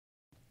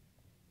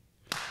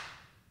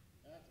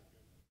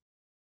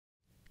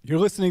You're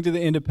listening to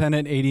the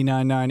Independent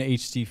 89.9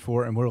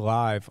 HD4, and we're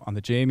live on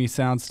the JME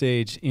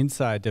Soundstage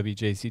inside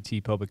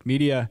WJCT Public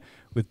Media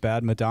with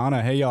Bad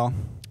Madonna. Hey, y'all.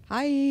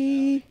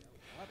 Hi.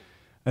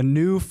 A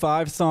new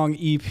 5-song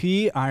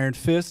EP, Iron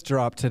Fist,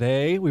 dropped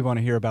today. We want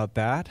to hear about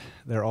that.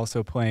 They're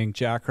also playing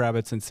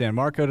Jackrabbits in San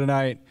Marco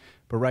tonight,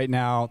 but right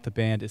now the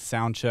band is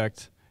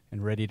sound-checked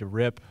and ready to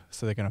rip,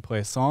 so they're going to play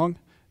a song.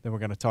 Then we're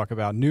going to talk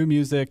about new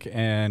music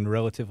and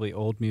relatively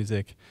old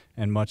music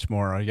and much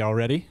more. Are y'all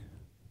ready?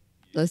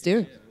 Let's do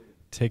it.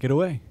 Take it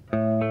away.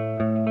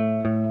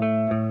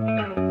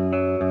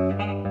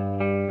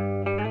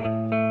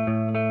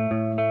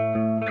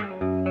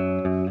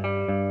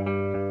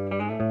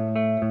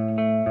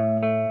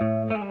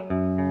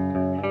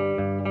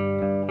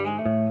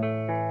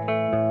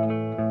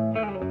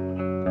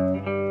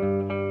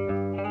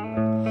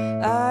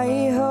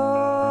 I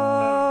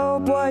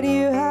hope what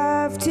you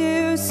have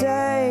to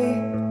say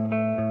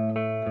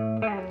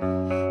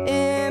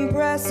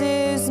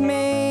impresses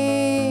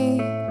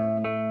me.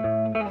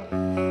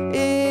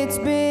 It's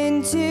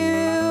been 2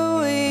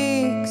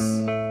 weeks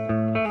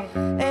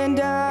and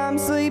I'm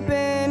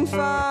sleeping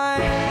fine.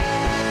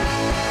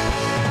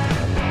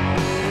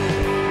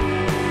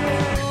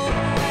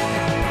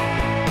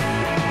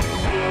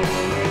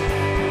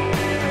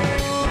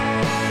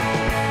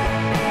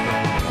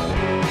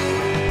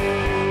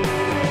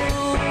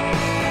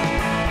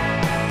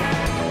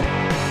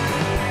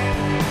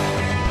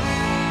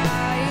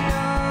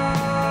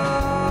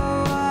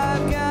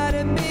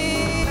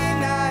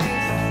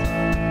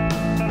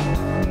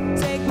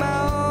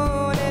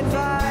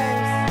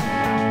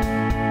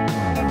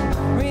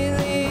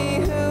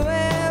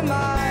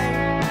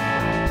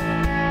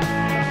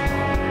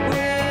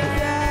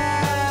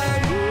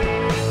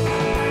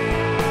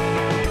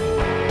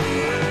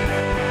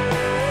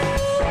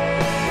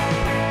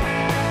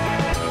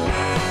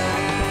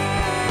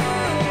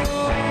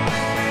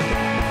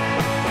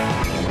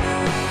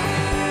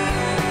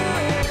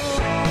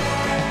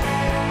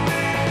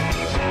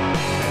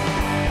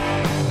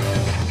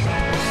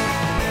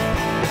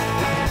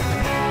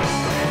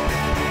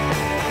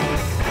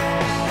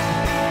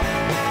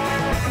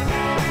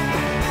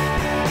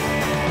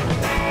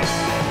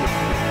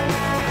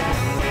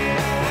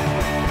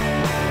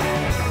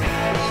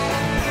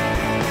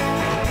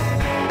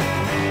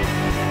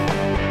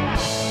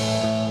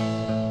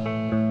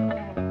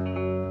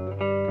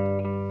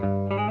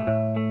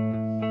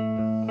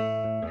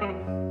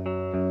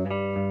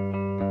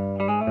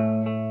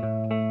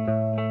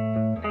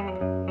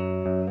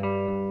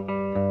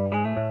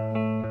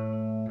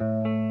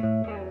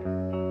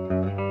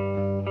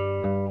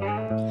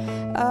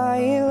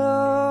 I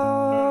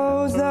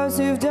loathe those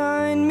who've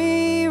done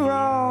me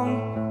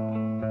wrong,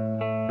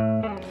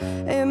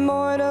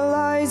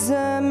 immortalize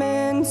them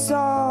in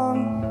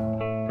song,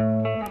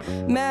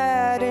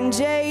 mad and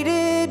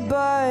jaded,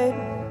 but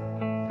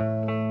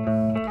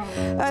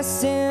I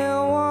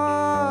still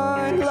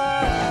want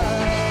love.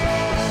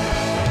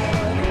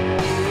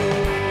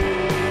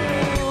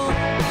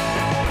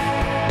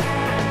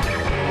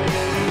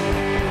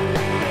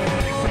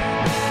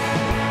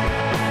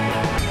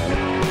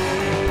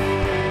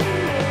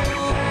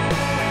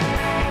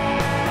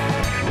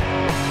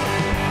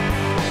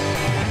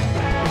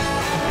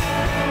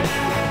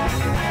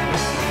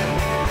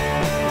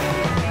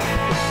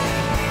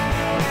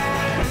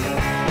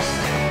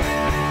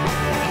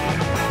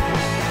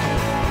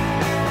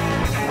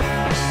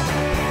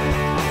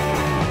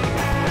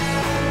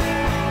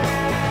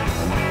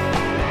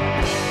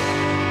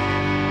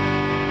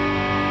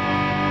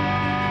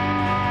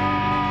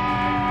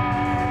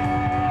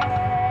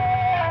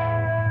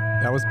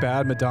 That was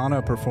Bad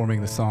Madonna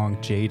performing the song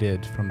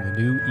Jaded from the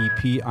new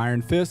EP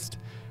Iron Fist,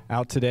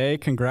 out today.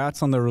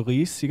 Congrats on the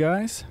release, you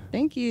guys.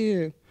 Thank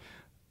you.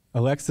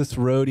 Alexis,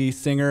 Rhode,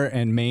 singer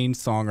and main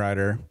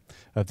songwriter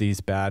of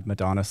these Bad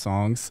Madonna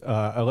songs.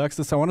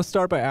 Alexis, I want to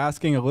start by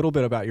asking a little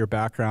bit about your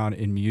background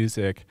in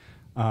music,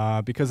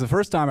 because the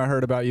first time I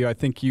heard about you, I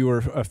think you were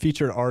a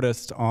featured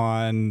artist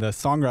on the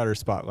Songwriter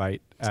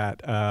Spotlight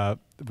at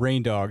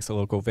Rain Dogs, a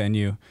local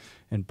venue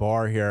and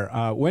bar here.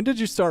 When did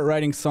you start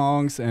writing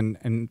songs,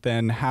 and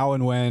then how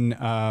and when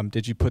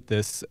did you put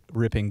this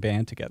ripping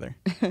band together?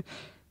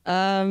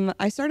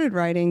 I started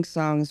writing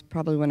songs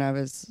probably when I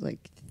was like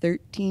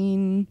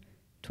 13.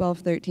 I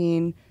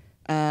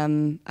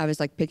was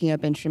like picking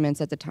up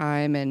instruments at the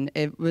time, and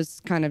it was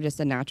kind of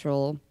just a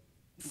natural,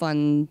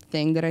 fun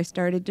thing that I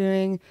started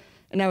doing.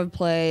 And I would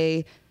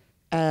play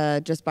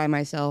just by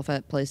myself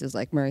at places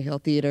like Murray Hill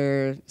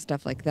Theater,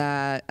 stuff like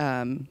that,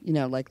 you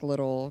know, like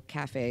little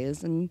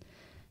cafes. And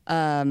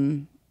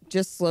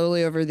just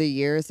slowly over the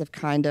years have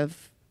kind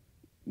of,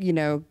 you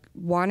know,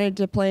 wanted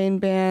to play in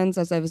bands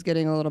as I was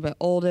getting a little bit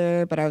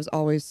older, but I was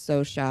always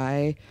so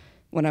shy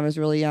when I was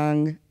really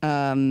young.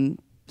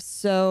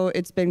 So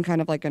it's been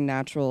kind of like a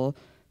natural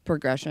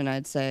progression,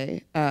 I'd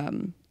say.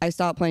 I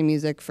stopped playing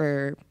music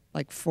for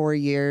like 4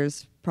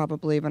 years,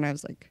 probably when I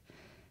was like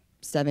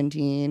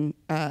 17,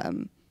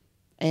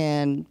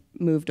 and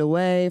moved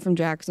away from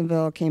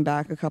Jacksonville, came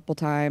back a couple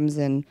times,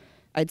 and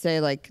I'd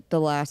say like the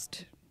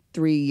last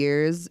 3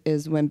 years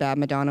is when Bad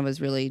Madonna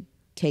was really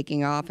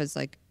taking off as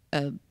like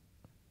a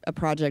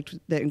project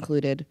that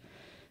included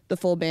the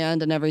full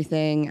band and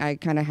everything. I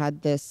kind of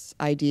had this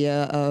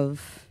idea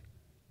of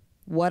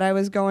what I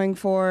was going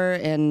for,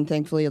 and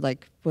thankfully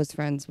like was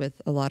friends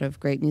with a lot of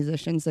great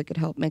musicians that could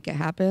help make it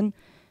happen.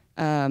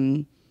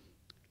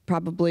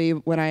 Probably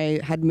when I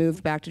had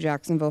moved back to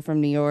Jacksonville from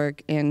New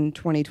York in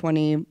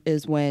 2020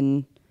 is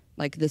when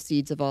like the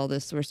seeds of all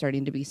this were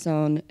starting to be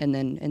sown. And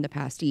then in the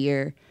past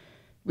year,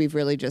 we've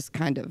really just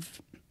kind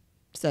of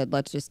said,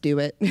 let's just do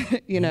it,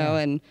 you know,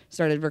 and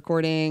started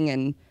recording.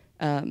 And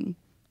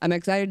I'm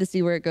excited to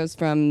see where it goes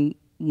from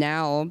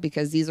now,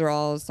 because these are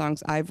all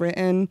songs I've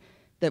written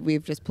that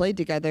we've just played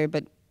together.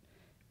 But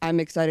I'm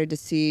excited to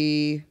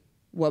see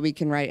what we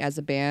can write as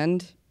a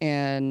band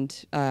and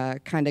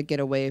kind of get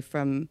away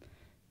from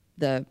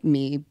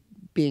me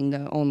being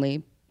the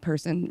only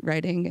person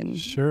writing. And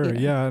sure, you know.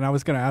 yeah, and I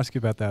was going to ask you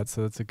about that,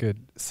 so that's a good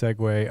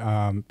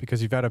segue,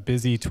 because you've had a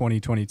busy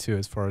 2022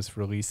 as far as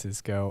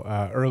releases go.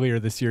 Earlier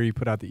this year, you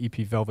put out the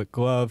EP Velvet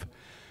Glove,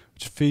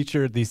 which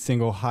featured the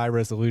single High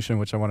Resolution,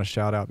 which I want to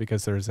shout out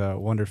because there's a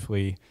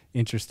wonderfully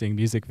interesting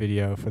music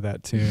video for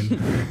that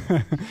tune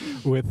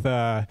with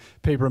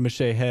paper mache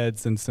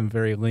heads and some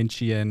very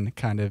Lynchian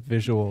kind of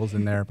visuals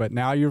in there. But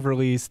now you've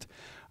released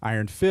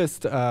Iron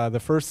Fist,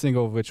 the first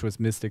single of which was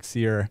Mystic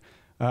Seer.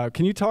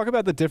 Can you talk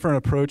about the different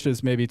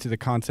approaches maybe to the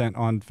content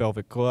on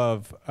Velvet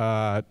Glove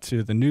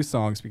to the new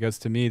songs? Because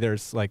to me,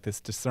 there's like this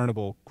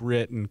discernible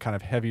grit and kind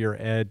of heavier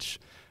edge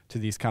to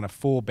these kind of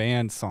full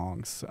band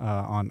songs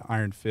on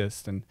Iron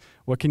Fist. And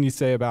what can you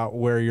say about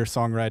where your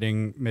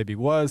songwriting maybe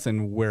was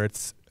and where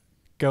it's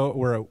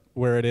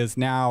where it is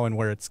now and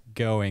where it's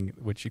going,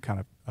 which you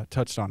kind of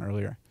touched on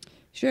earlier?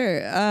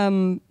 Sure.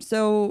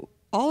 So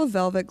all of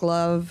Velvet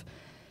Glove,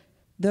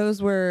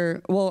 those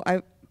were,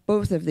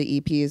 both of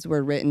the EPs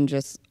were written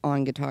just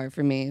on guitar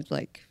for me,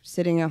 like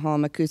sitting at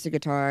home, acoustic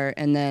guitar,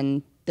 and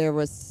then there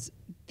was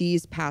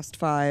these past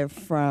 5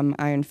 from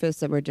Iron Fist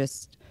that were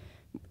just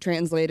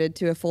translated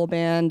to a full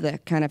band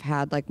that kind of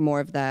had like more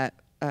of that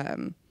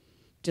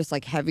just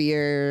like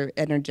heavier,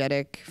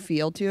 energetic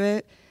feel to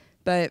it.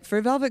 But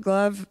for Velvet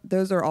Glove,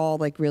 those are all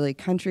like really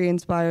country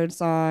inspired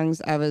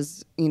songs. I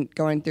was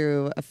going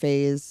through a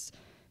phase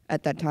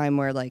at that time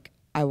where like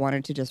I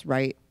wanted to just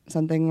write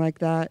something like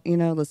that, you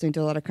know, listening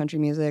to a lot of country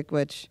music,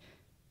 which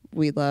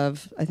we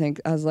love. I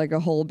think as like a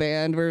whole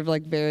band, we're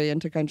like very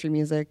into country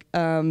music.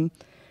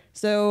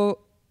 So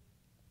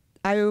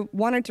I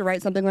wanted to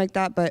write something like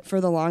that, but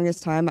for the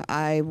longest time,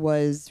 I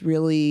was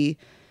really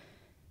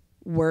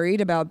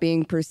worried about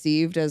being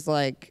perceived as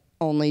like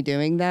only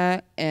doing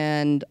that.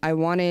 And I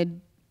wanted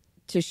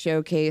to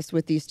showcase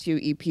with these 2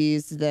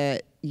 EPs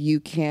that you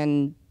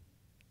can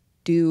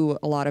do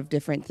a lot of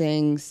different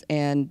things,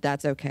 and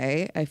that's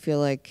okay. I feel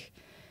like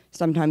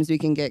sometimes we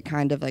can get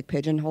kind of like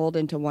pigeonholed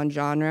into one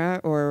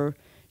genre, or,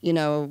 you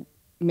know,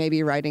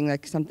 maybe writing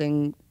like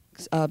something,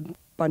 a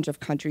bunch of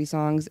country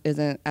songs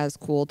isn't as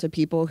cool to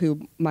people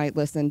who might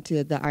listen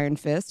to the Iron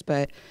Fist.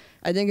 But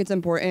I think it's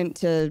important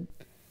to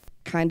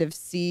kind of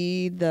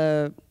see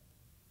the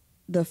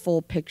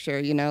full picture,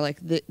 you know, like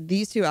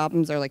these 2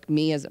 albums are like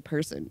me as a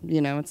person,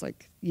 you know, it's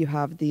like you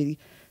have the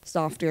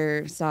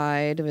softer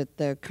side with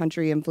the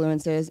country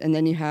influences, and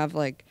then you have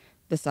like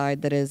the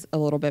side that is a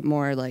little bit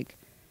more like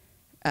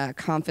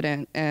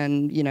confident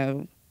and, you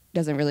know,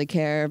 doesn't really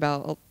care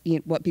about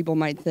what people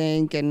might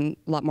think, and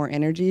a lot more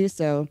energy.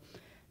 So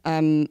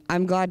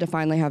I'm glad to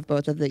finally have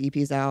both of the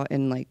EPs out,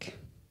 and like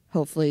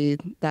hopefully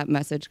that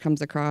message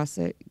comes across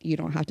that you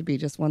don't have to be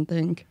just one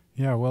thing.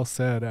 Yeah, well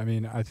said. I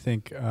mean, I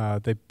think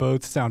they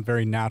both sound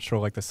very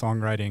natural, like the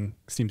songwriting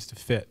seems to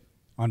fit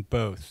on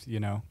both, you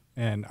know.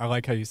 And I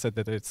like how you said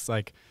that it's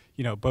like,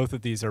 you know, both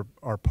of these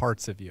are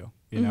parts of you,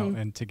 you know,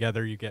 and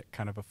together you get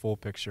kind of a full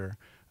picture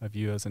of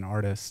you as an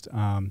artist.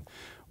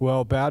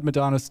 Well, Bad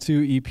Madonna's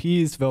 2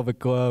 EPs, Velvet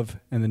Glove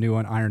and the new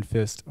one, Iron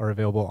Fist, are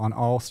available on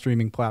all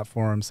streaming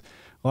platforms.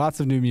 Lots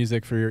of new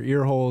music for your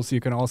ear holes. You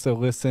can also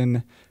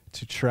listen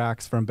to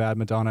tracks from Bad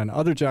Madonna and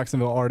other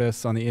Jacksonville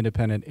artists on the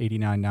independent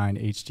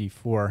 89.9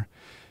 HD4.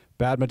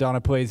 Bad Madonna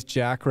plays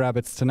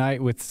Jackrabbits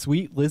tonight with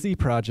Sweet Lizzie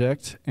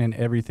Project and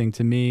Everything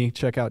to Me.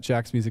 Check out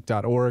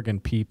jacksmusic.org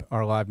and peep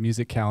our live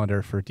music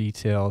calendar for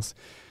details.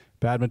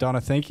 Bad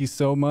Madonna, thank you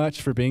so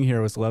much for being here.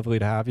 It was lovely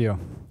to have you.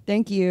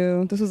 Thank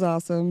you. This was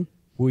awesome.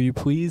 Will you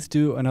please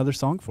do another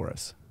song for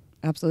us?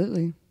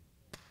 Absolutely.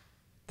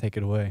 Take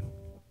it away.